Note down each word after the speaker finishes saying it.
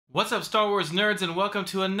What's up, Star Wars nerds, and welcome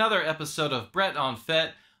to another episode of Brett on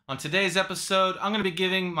Fett. On today's episode, I'm going to be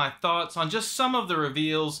giving my thoughts on just some of the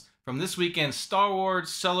reveals from this weekend's Star Wars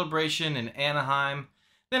celebration in Anaheim.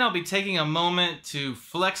 Then I'll be taking a moment to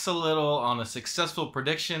flex a little on a successful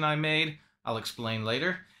prediction I made. I'll explain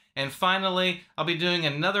later. And finally, I'll be doing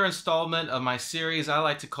another installment of my series I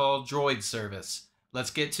like to call Droids Service.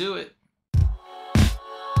 Let's get to it.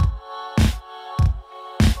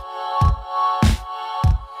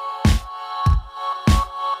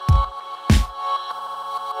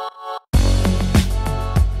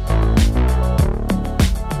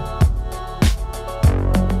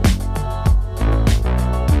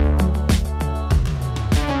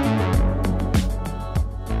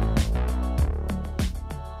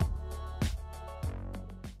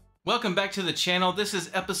 Welcome back to the channel. This is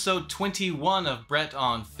episode 21 of Brett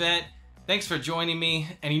on Fett. Thanks for joining me.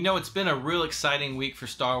 And you know, it's been a real exciting week for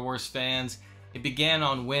Star Wars fans. It began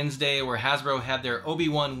on Wednesday, where Hasbro had their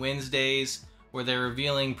Obi-Wan Wednesdays, where they're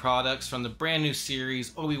revealing products from the brand new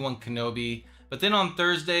series Obi-Wan-Kenobi. But then on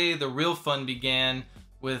Thursday, the real fun began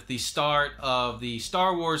with the start of the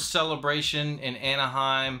Star Wars celebration in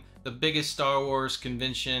Anaheim, the biggest Star Wars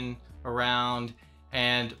convention around.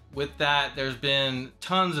 And with that, there's been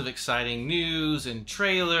tons of exciting news and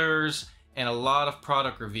trailers and a lot of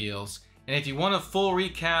product reveals. And if you want a full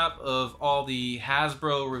recap of all the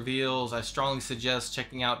Hasbro reveals, I strongly suggest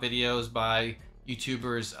checking out videos by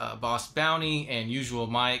YouTubers Boss Bounty and Usual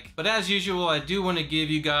Mike. But as usual, I do want to give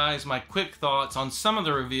you guys my quick thoughts on some of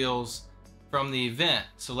the reveals from the event.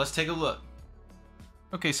 So let's take a look.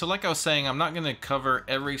 Okay, so like I was saying, I'm not going to cover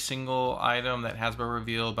every single item that Hasbro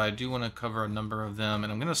revealed, but I do want to cover a number of them.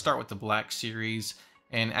 And I'm going to start with the Black Series.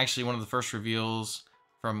 And actually, one of the first reveals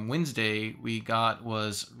from Wednesday we got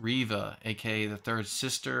was Reva, aka the third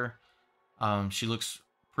sister. She looks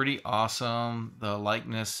pretty awesome. The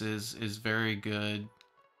likeness is very good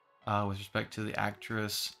with respect to the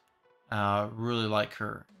actress. Really like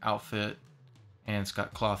her outfit, and it's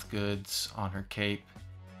got cloth goods on her cape.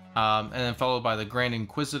 And then followed by the Grand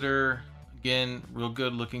Inquisitor. Again, real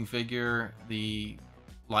good looking figure. The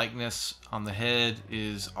likeness on the head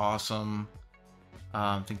is awesome.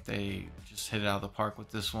 I think they just hit it out of the park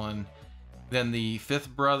with this one. Then the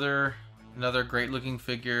fifth brother, another great looking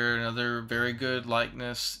figure, another very good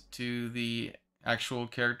likeness to the actual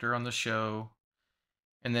character on the show.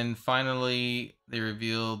 And then finally, they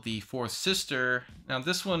revealed the fourth sister. Now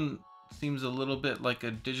this one seems a little bit like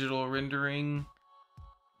a digital rendering.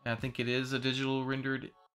 I think it is a digital rendered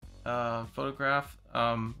photograph,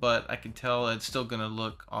 but I can tell it's still gonna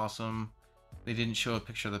look awesome. They didn't show a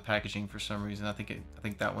picture of the packaging for some reason. I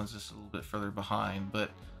think that one's just a little bit further behind, but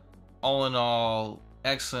all in all,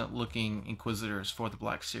 excellent looking Inquisitors for the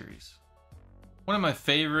Black Series. One of my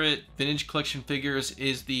favorite vintage collection figures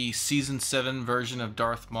is the Season 7 version of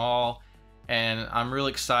Darth Maul, and I'm really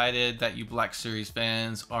excited that you Black Series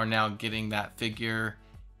fans are now getting that figure.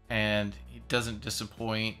 And he doesn't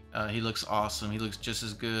disappoint. He looks awesome. He looks just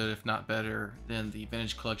as good, if not better, than the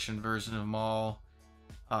vintage collection version of Maul.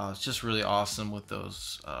 It's just really awesome with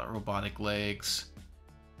those robotic legs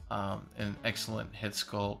and excellent head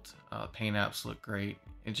sculpt. Paint apps look great.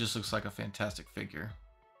 It just looks like a fantastic figure.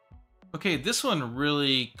 Okay, this one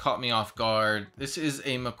really caught me off guard. This is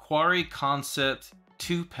a Macquarie Concept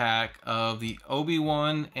 2-pack of the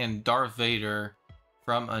Obi-Wan and Darth Vader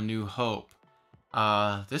from A New Hope.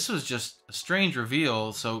 This was just a strange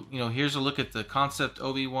reveal. So, you know, here's a look at the concept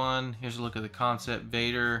Obi-Wan, here's a look at the concept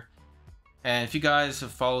Vader. And if you guys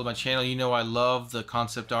have followed my channel, you know I love the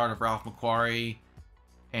concept art of Ralph McQuarrie,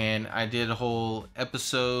 and I did a whole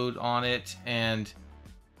episode on it, and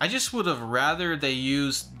I just would have rather they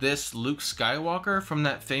used this Luke Skywalker from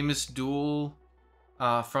that famous duel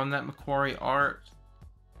from that McQuarrie art,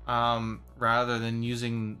 rather than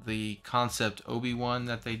using the concept Obi-Wan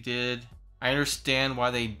that they did. I understand why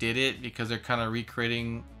they did it, because they're kind of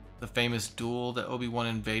recreating the famous duel that Obi-Wan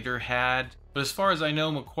and Vader had. But as far as I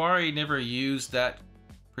know, Macquarie never used that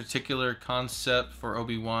particular concept for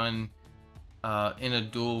Obi-Wan in a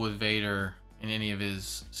duel with Vader in any of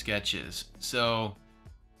his sketches. So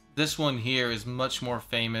this one here is much more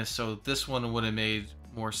famous, so this one would have made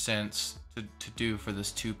more sense to do for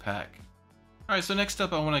this 2-pack. Alright, so next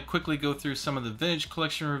up I want to quickly go through some of the vintage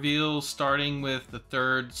collection reveals, starting with the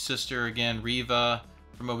third sister again, Reva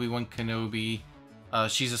from Obi-Wan Kenobi.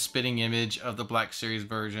 She's a spitting image of the Black Series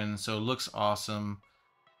version, so looks awesome.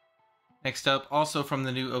 Next up, also from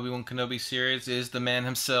the new Obi-Wan Kenobi series, is the man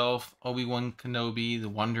himself, Obi-Wan Kenobi, the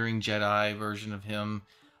Wandering Jedi version of him.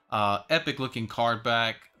 Epic looking card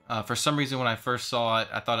back. For some reason when I first saw it,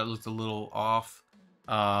 I thought it looked a little off,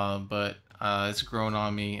 but It's grown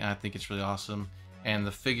on me, and I think it's really awesome. And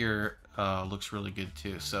the figure looks really good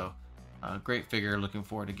too. So great figure, looking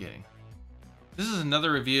forward to getting. This is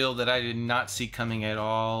another reveal that I did not see coming at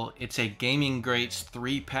all. It's a gaminggreats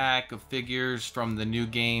 3-pack of figures from the new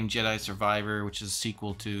game Jedisurvivor, which is a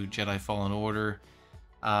sequel to Jedi Fallen Order.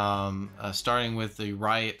 Starting with the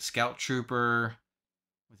Riot Scout Trooper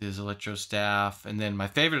with his electro staff, and then my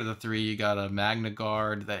favorite of the three, you got a Magna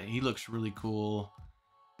Guard that he looks really cool.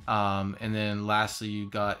 And then lastly, you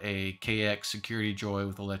got a KX security droid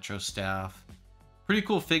with electro staff. Pretty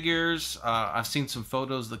cool figures. I've seen some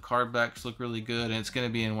photos. The card backs look really good, and it's going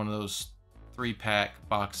to be in one of those 3-pack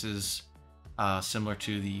boxes, similar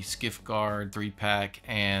to the Skiff Guard 3-pack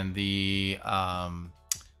and the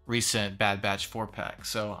recent Bad Batch 4-pack.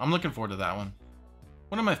 So I'm looking forward to that one.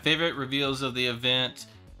 One of my favorite reveals of the event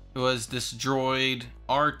was this droid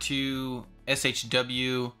R2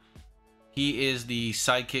 SHW. He is the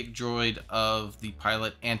sidekick droid of the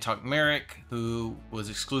pilot Antok Merrick, who was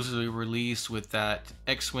exclusively released with that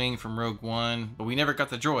X-Wing from Rogue One, but we never got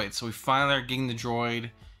the droid, so we finally are getting the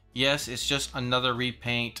droid. Yes, it's just another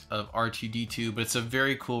repaint of R2-D2, but it's a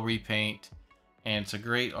very cool repaint, and it's a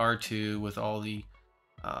great R2 with all the,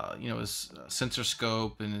 his sensor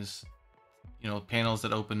scope and his, panels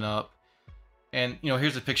that open up. And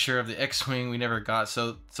here's a picture of the X-Wing we never got,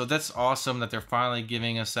 so that's awesome that they're finally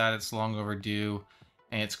giving us that. It's long overdue,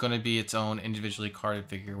 and it's going to be its own individually carded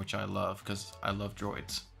figure, which I love because I love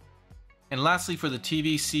droids. And lastly, for the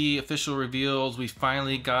TVC official reveals, we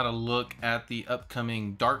finally got a look at the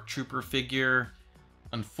upcoming Dark Trooper figure.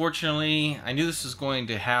 Unfortunately, I knew this was going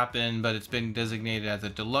to happen, but it's been designated as a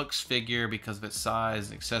deluxe figure because of its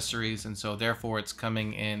size and accessories, and so therefore it's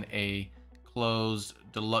coming in a closed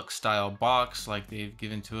deluxe style box like they've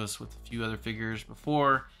given to us with a few other figures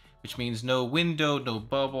before, which means no window, no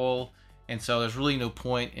bubble, and so there's really no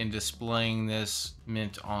point in displaying this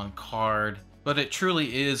mint on card. But it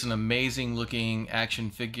truly is an amazing looking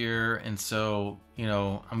action figure, and so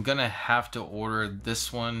I'm gonna have to order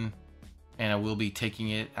this one, and I will be taking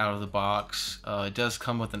it out of the box. It does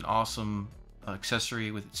come with an awesome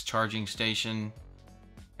accessory with its charging station,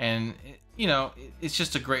 and it's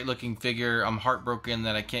just a great looking figure. I'm heartbroken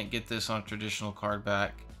that I can't get this on a traditional card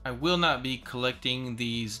back. I will not be collecting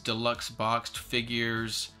these deluxe boxed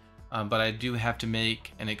figures, but I do have to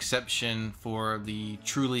make an exception for the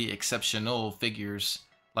truly exceptional figures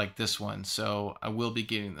like this one, so I will be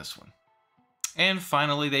getting this one. And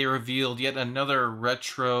finally, they revealed yet another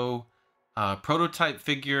retro prototype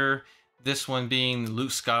figure, this one being Luke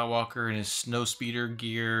Skywalker in his snowspeeder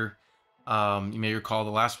gear. You may recall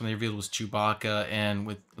the last one they revealed was Chewbacca, and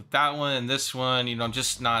with that one and this one, I'm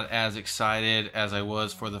just not as excited as I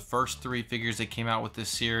was for the first 3 figures that came out with this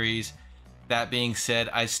series. That being said,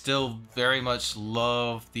 I still very much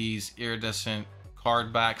love these iridescent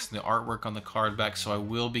card backs and the artwork on the card back, so I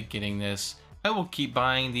will be getting this. I will keep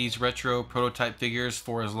buying these retro prototype figures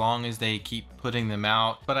for as long as they keep putting them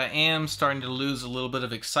out, but I am starting to lose a little bit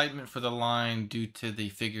of excitement for the line due to the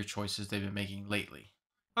figure choices they've been making lately.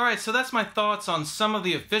 Alright, so that's my thoughts on some of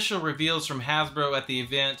the official reveals from Hasbro at the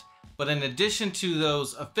event, but in addition to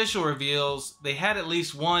those official reveals, they had at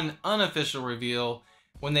least one unofficial reveal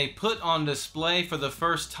when they put on display for the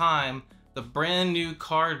first time the brand new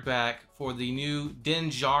card back for the new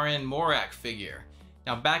Dindjarin morak figure.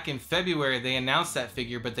 Now back in February they announced that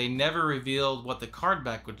figure, but they never revealed what the card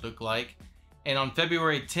back would look like. And on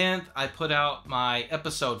February 10th I put out my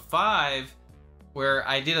episode 5 where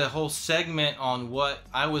I did a whole segment on what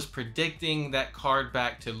I was predicting that card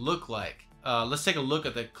back to look like. Let's take a look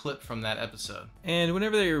at the clip from that episode. And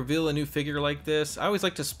whenever they reveal a new figure like this, I always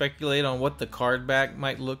like to speculate on what the card back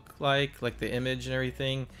might look like the image and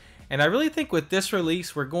everything. And I really think with this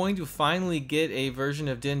release, we're going to finally get a version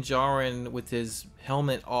of Din Djarin with his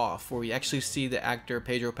helmet off, where we actually see the actor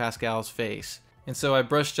Pedro Pascal's face. And so I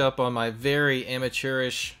brushed up on my very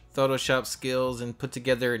amateurish Photoshop skills and put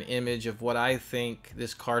together an image of what I think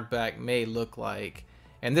this card back may look like.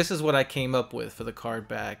 And this is what I came up with for the card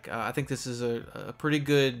back. I think this is a pretty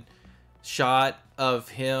good shot of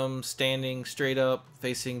him standing straight up,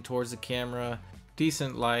 facing towards the camera.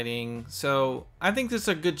 Decent lighting. So I think there's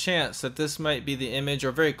a good chance that this might be the image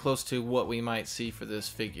or very close to what we might see for this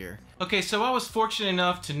figure. Okay, so I was fortunate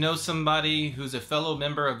enough to know somebody who's a fellow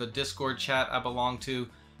member of the Discord chat I belong to,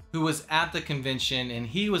 who was at the convention, and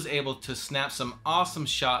he was able to snap some awesome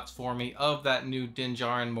shots for me of that new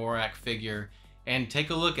Dindjarin morak figure. And take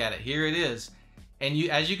a look at it. Here it is. And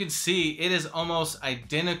as you can see, it is almost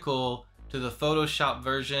identical to the Photoshop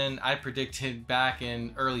version I predicted back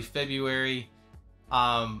in early February.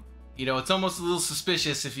 It's almost a little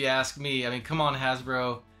suspicious if you ask me. I mean, come on,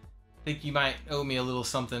 Hasbro. think you might owe me a little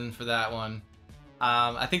something for that one.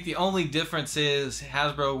 I think the only difference is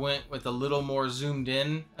Hasbro went with a little more zoomed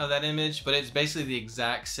in of that image, but it's basically the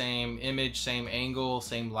exact same image, same angle,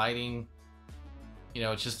 same lighting. You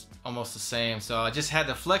know, it's just almost the same. So I just had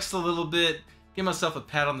to flex a little bit, give myself a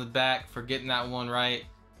pat on the back for getting that one right.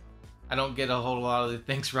 I don't get a whole lot of the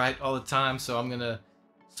things right all the time, so I'm gonna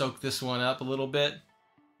soak this one up a little bit.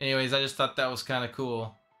 Anyways, I just thought that was kind of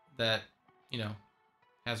cool that, you know,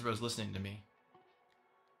 Hasbro's listening to me.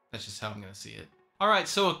 That's just how I'm gonna see it. Alright,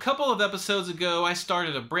 so a couple of episodes ago, I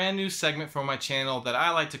started a brand new segment for my channel that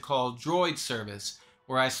I like to call Droids Service,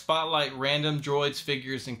 where I spotlight random droids,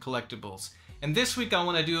 figures, and collectibles. And this week I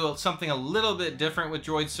want to do something a little bit different with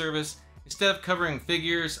Droids Service. Instead of covering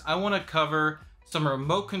figures, I want to cover some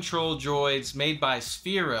remote control droids made by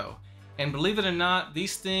Sphero. And believe it or not,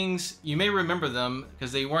 these things, you may remember them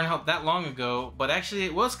because they weren't out that long ago, but actually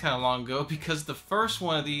it was kind of long ago because the first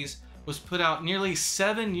one of these was put out nearly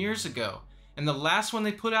 7 years ago. And the last one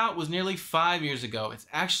they put out was nearly 5 years ago. It's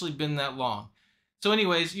actually been that long. So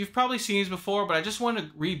anyways, you've probably seen these before, but I just want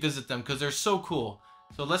to revisit them because they're so cool.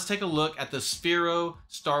 So let's take a look at the Sphero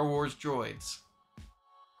Star Wars droids.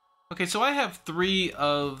 Okay, so I have 3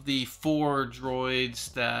 of the 4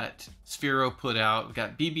 droids that Sphero put out. We've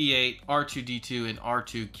got BB-8, R2-D2, and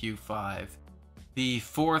R2-Q5. The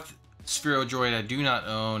 4th Sphero droid I do not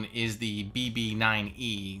own is the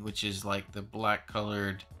BB-9E, which is like the black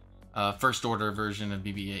colored first order version of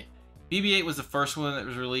BB-8. BB-8 was the first one that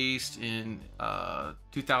was released in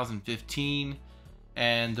 2015,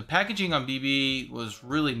 and the packaging on BB was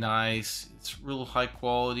really nice. It's real high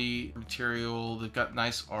quality material. They've got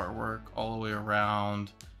nice artwork all the way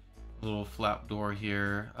around. A little flap door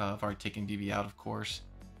here. I've already taken BB out, of course,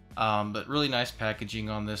 but really nice packaging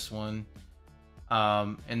on this one.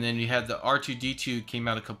 And then you had the R2-D2 came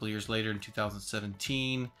out a couple years later in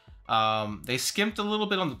 2017. They skimped a little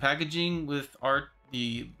bit on the packaging with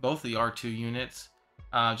both the R2 units.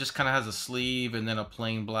 Just kind of has a sleeve and then a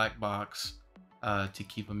plain black box to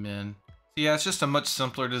keep them in. So yeah, it's just a much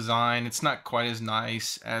simpler design. It's not quite as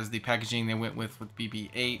nice as the packaging they went with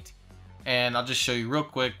BB-8. And I'll just show you real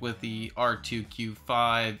quick with the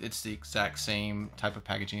R2-Q5. It's the exact same type of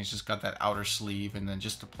packaging. It's just got that outer sleeve and then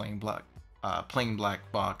just a plain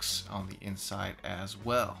black box on the inside as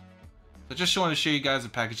well. So just wanted to show you guys the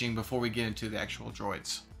packaging before we get into the actual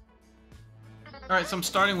droids. Alright, so I'm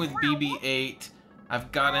starting with BB-8. I've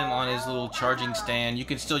got him on his little charging stand. You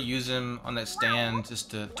can still use him on that stand just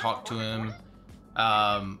to talk to him.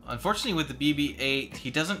 Unfortunately with the BB-8, he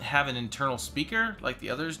doesn't have an internal speaker like the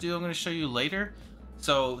others do. I'm going to show you later.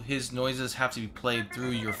 So his noises have to be played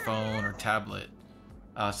through your phone or tablet.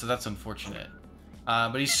 So that's unfortunate.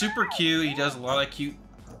 But he's super cute. He does a lot of cute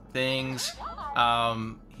things.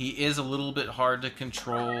 He is a little bit hard to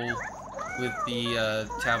control with the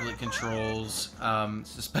tablet controls.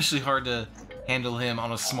 It's especially hard to handle him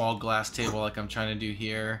on a small glass table like I'm trying to do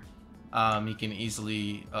here. He can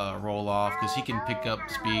easily roll off because he can pick up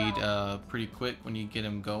speed pretty quick when you get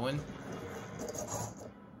him going.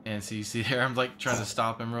 And so you see there, I'm like trying to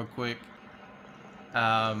stop him real quick.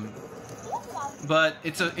 But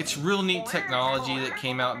it's real neat technology that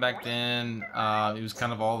came out back then. It was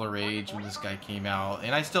kind of all the rage when this guy came out,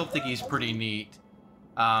 and I still think he's pretty neat.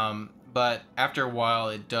 But after a while,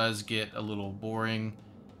 it does get a little boring,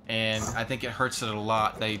 and I think it hurts it a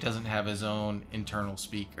lot that he doesn't have his own internal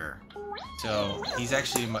speaker. So he's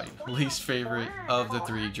actually my least favorite of the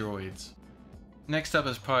 3 droids. Next up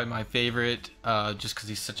is probably my favorite, just because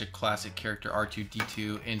he's such a classic character,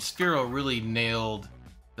 R2-D2, and Sphero really nailed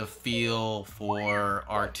the feel for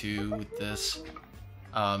R2 with this.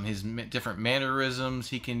 His different mannerisms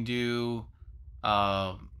he can do,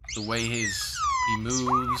 the way he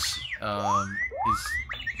moves,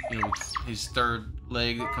 his third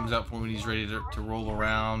leg that comes out for when he's ready to roll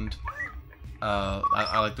around.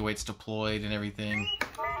 I like the way it's deployed and everything,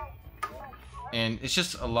 and it's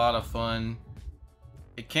just a lot of fun.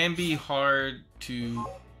 It can be hard to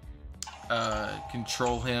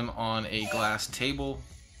control him on a glass table.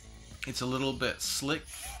 It's a little bit slick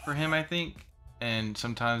for him, I think, and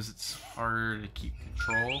sometimes it's harder to keep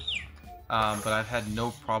control. But I've had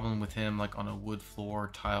no problem with him like on a wood floor,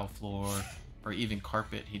 tile floor, or even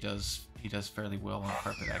carpet. He does fairly well on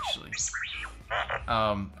carpet actually.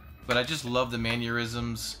 But I just love the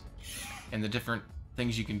mannerisms and the different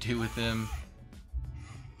things you can do with him.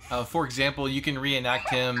 For example, you can reenact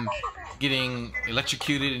him getting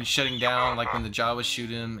electrocuted and shutting down, like when the Jawas shoot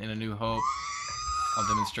him in A New Hope. I'll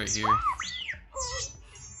demonstrate here.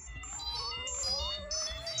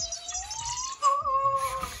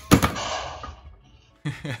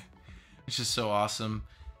 It's just so awesome.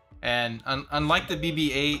 And unlike the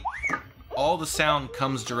BB-8, all the sound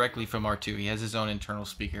comes directly from R2. He has his own internal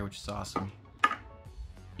speaker, which is awesome.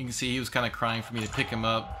 You can see he was kind of crying for me to pick him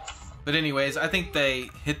up. But anyways, I think they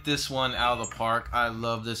hit this one out of the park. I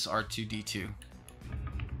love this R2-D2.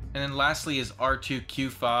 And then lastly is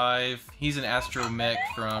R2-Q5. He's an astromech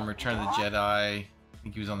from Return of the Jedi. I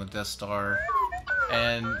think he was on the Death Star.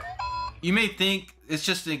 And you may think it's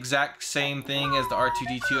just the exact same thing as the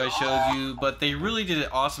R2-D2 I showed you, but they really did an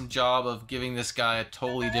awesome job of giving this guy a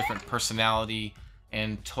totally different personality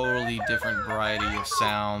and totally different variety of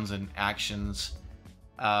sounds and actions.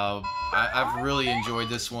 I've really enjoyed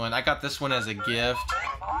this one. I got this one as a gift.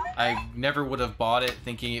 I never would have bought it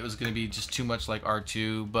thinking it was going to be just too much like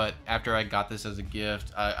R2, but after I got this as a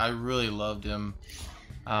gift, I really loved him.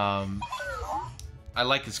 I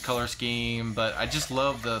like his color scheme, but I just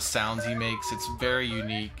love the sounds he makes. It's very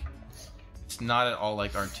unique. It's not at all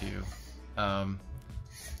like R2.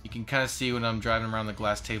 You can kind of see when I'm driving around the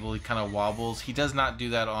glass table, he kind of wobbles. He does not do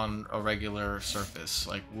that on a regular surface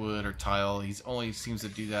like wood or tile. He only seems to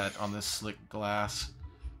do that on this slick glass.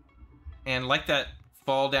 And like that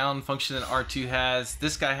fall down function that R2 has,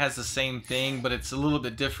 this guy has the same thing, but it's a little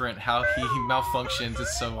bit different how he malfunctions.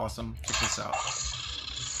 It's so awesome. Check this out.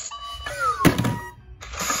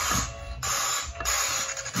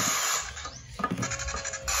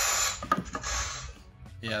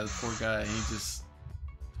 Yeah, the poor guy, he just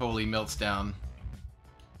totally melts down.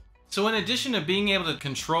 So in addition to being able to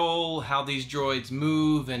control how these droids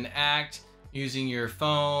move and act using your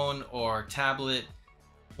phone or tablet,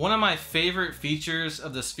 one of my favorite features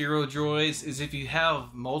of the Sphero Droids is if you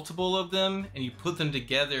have multiple of them and you put them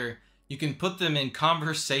together, you can put them in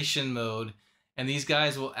conversation mode, and these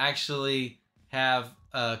guys will actually have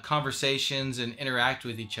conversations and interact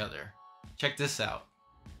with each other. Check this out.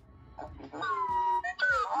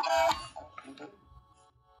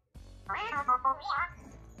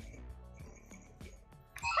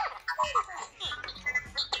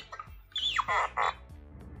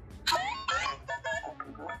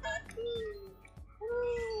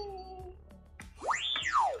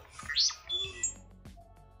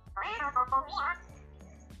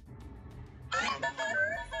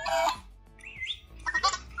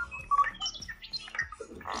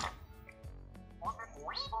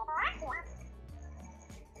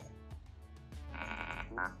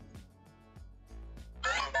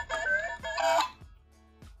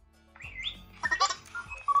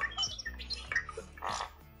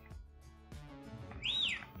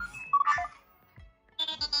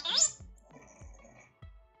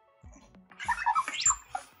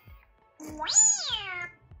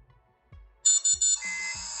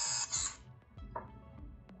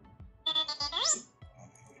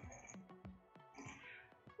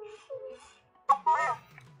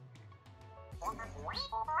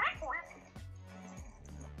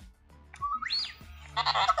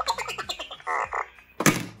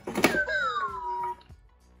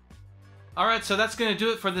 Alright, so that's going to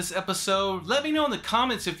do it for this episode. Let me know in the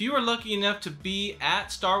comments if you were lucky enough to be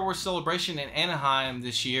at Star Wars Celebration in Anaheim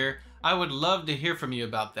this year. I would love to hear from you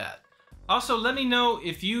about that. Also, let me know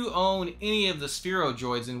if you own any of the Sphero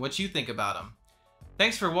Droids and what you think about them.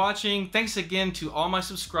 Thanks for watching. Thanks again to all my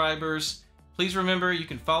subscribers. Please remember you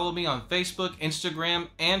can follow me on Facebook, Instagram,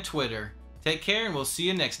 and Twitter. Take care, and we'll see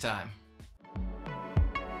you next time.